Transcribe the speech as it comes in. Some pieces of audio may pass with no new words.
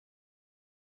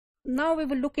Now we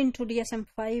will look into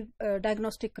DSM-5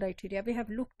 diagnostic criteria. We have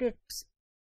looked at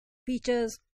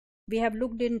features, we have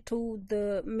looked into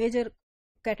the major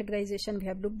categorization, we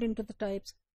have looked into the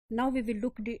types. Now we will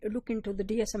look into the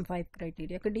DSM-5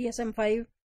 criteria. DSM-5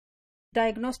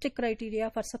 diagnostic criteria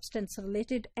for substance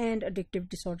related and addictive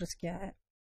disorders क्या है.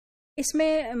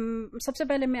 इसमें सबसे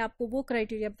पहले मैं आपको वो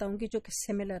criteria बताऊंगी जो कि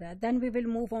सिमिलर है. Then we will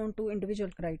move on to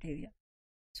individual criteria.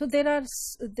 So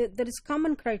there is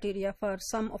common criteria for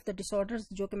some of the disorders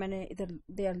जो कि मैंने इधर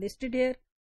they are listed here.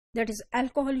 That is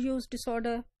alcohol use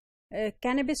disorder,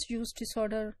 cannabis use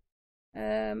disorder,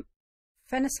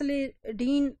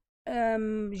 Phencyclidine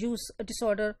use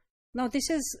disorder. Now this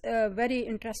is a very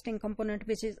interesting component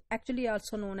which is actually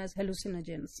also known as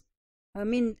hallucinogens. I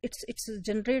mean it's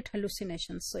generate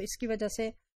hallucinations. So iski wajah se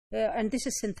and this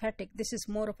is synthetic. This is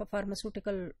more of a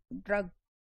pharmaceutical drug.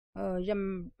 या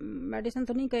medicine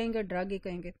तो नहीं कहेंगे, drug ही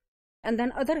कहेंगे. And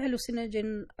then other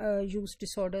hallucinogen use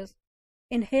disorders,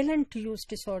 inhalant use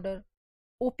disorder,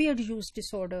 opioid use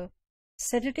disorder,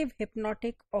 sedative,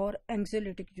 hypnotic और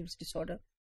anxiolytic use disorder.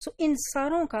 So इन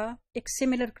सारों का एक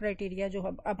similar criteria जो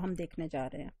अब हम देखने जा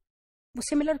रहे हैं वो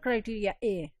similar criteria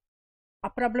A. A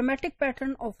problematic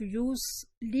pattern of use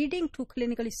leading to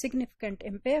clinically significant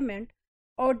impairment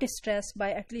or distress by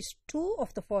at least two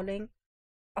of the following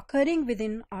occurring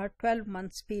within a 12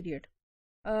 months period.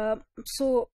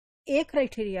 So A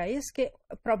criteria is कि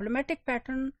problematic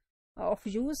pattern of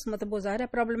use, मतलब वो ज़ाहिर है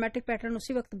problematic pattern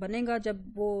उसी वक्त बनेगा जब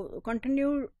वो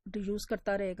continued use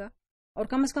करता रहेगा और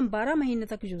कम से कम 12 महीने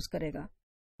तक यूज़ करेगा.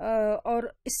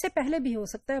 और इससे पहले भी हो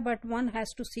सकता है, बट वन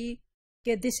हैज़ टू सी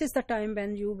कि this is the time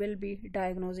when you will be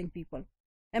diagnosing people.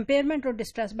 Impairment और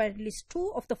distress bye at least two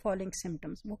of the following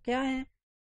symptoms. वो क्या है?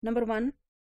 Number one,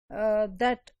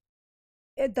 that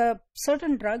the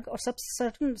certain drug और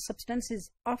certain substance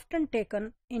is often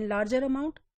taken in larger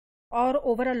amount और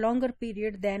over a longer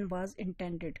period then was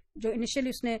intended. जो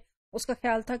initially उसका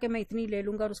ख्याल था कि मैं इतनी ले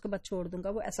लूंगा और उसके बाद छोड़ दूंगा,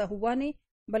 वो ऐसा हुआ नहीं,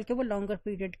 बल्कि वो लॉन्गर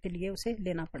पीरियड के लिए उसे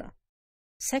लेना पड़ा.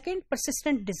 सेकेंड,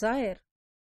 परसिस्टेंट डिजायर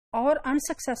और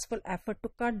unsuccessful effort to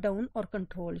cut down और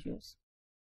कंट्रोल यूज.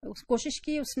 कोशिश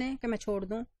की उसने कि मैं छोड़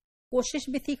दूं, कोशिश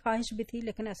भी थी, ख्वाहिश भी थी,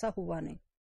 लेकिन ऐसा हुआ नहीं.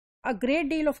 A great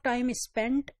deal of time is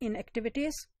spent in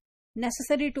activities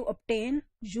necessary to obtain,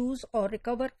 use और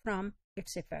रिकवर फ्रॉम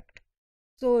इट्स इफेक्ट.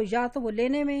 तो या तो वो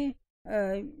लेने में,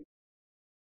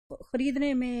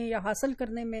 खरीदने में या हासिल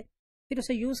करने में, फिर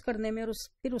उसे यूज़ करने में और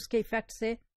फिर उसके इफेक्ट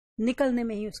से निकलने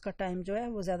में ही उसका टाइम जो है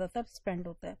वो ज़्यादातर स्पेंड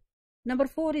होता है. नंबर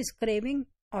 4 इज क्रेविंग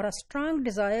और अ स्ट्रांग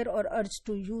डिजायर और urge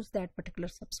to use that particular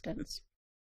substance.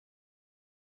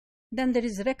 Then there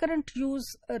is recurrent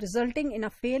use resulting in a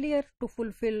failure to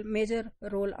fulfil major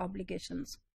role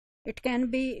obligations. It can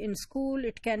be in school,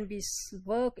 it can be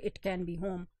work, it can be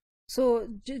home. सो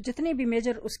जितनी भी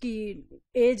major उसकी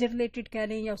age related कह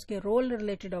लें या उसके role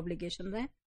related obligation हैं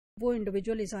वो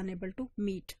individual is unable to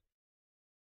meet.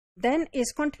 Then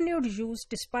is continued use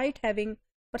despite having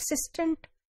persistent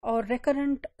और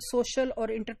रिकरेंट सोशल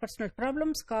और इंटरपर्सनल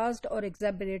प्रॉब्लम्स काज्ड और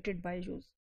exacerbated by use.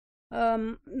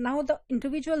 Now the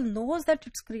individual knows that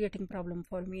it's creating problem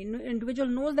for me.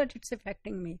 Individual knows that it's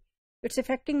affecting me. It's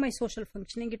affecting my social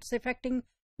functioning. It's affecting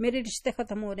मेरे रिश्ते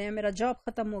खत्म हो रहे हैं, मेरा job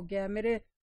खत्म हो गया, मेरे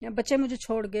बच्चे मुझे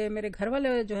छोड़ गए, मेरे घर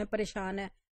वाले जो हैं परेशान है,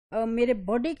 मेरे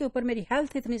बॉडी के ऊपर मेरी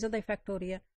हेल्थ इतनी ज़्यादा इफेक्ट हो रही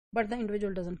है, but the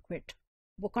individual doesn't quit,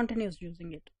 वो continues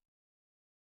using it.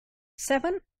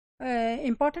 7,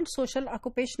 important social,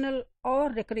 occupational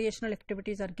और recreational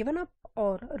activities are given up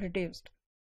or reduced.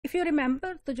 If you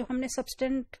remember, तो जो हमने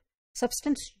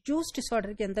substance use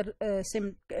disorder के अंदर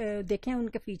देखे हैं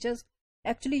उनके features,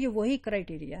 actually ये वही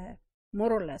criteria है,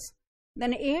 more or less.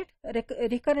 Then 8,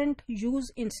 recurrent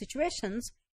use in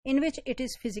situations in which it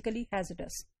is physically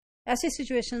hazardous. ऐसी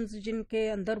situations जिनके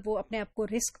अंदर वो अपने आप को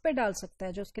रिस्क पे डाल सकता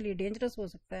है, जो उसके लिए dangerous हो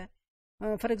सकता है.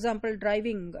 For example,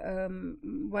 driving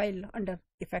while under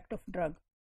effect of drug.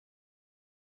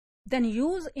 Then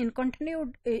use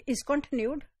is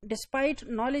continued despite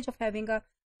knowledge of having a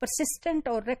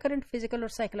persistent or recurrent physical or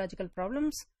psychological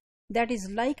problems that is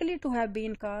likely to have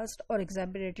been caused or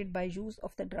exacerbated by use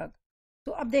of the drug.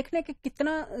 तो अब देखने के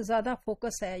कितना ज़्यादा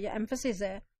focus है या emphasis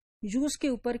है use के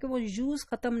ऊपर कि वो यूज़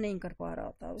ख़त्म नहीं कर पा रहा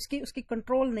होता, उसकी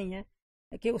कंट्रोल नहीं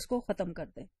है कि उसको ख़त्म कर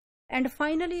दे. And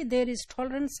finally, there is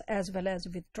tolerance as well as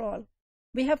withdrawal.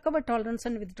 We have covered tolerance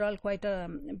and withdrawal quite a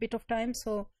bit of time,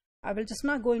 so I will just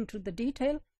not go into the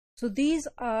detail. So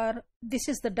this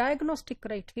is the diagnostic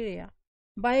criteria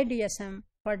by DSM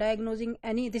for diagnosing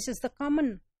any, this is the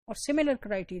common or similar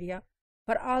criteria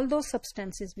for all those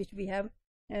substances which we have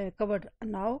covered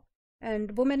now.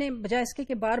 And वो मैंने बजाय इसके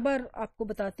कि बार बार आपको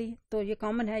बताती, तो ये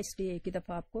common है इसलिए एक ही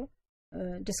दफ़ा आपको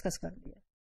डिस्कस कर दिया.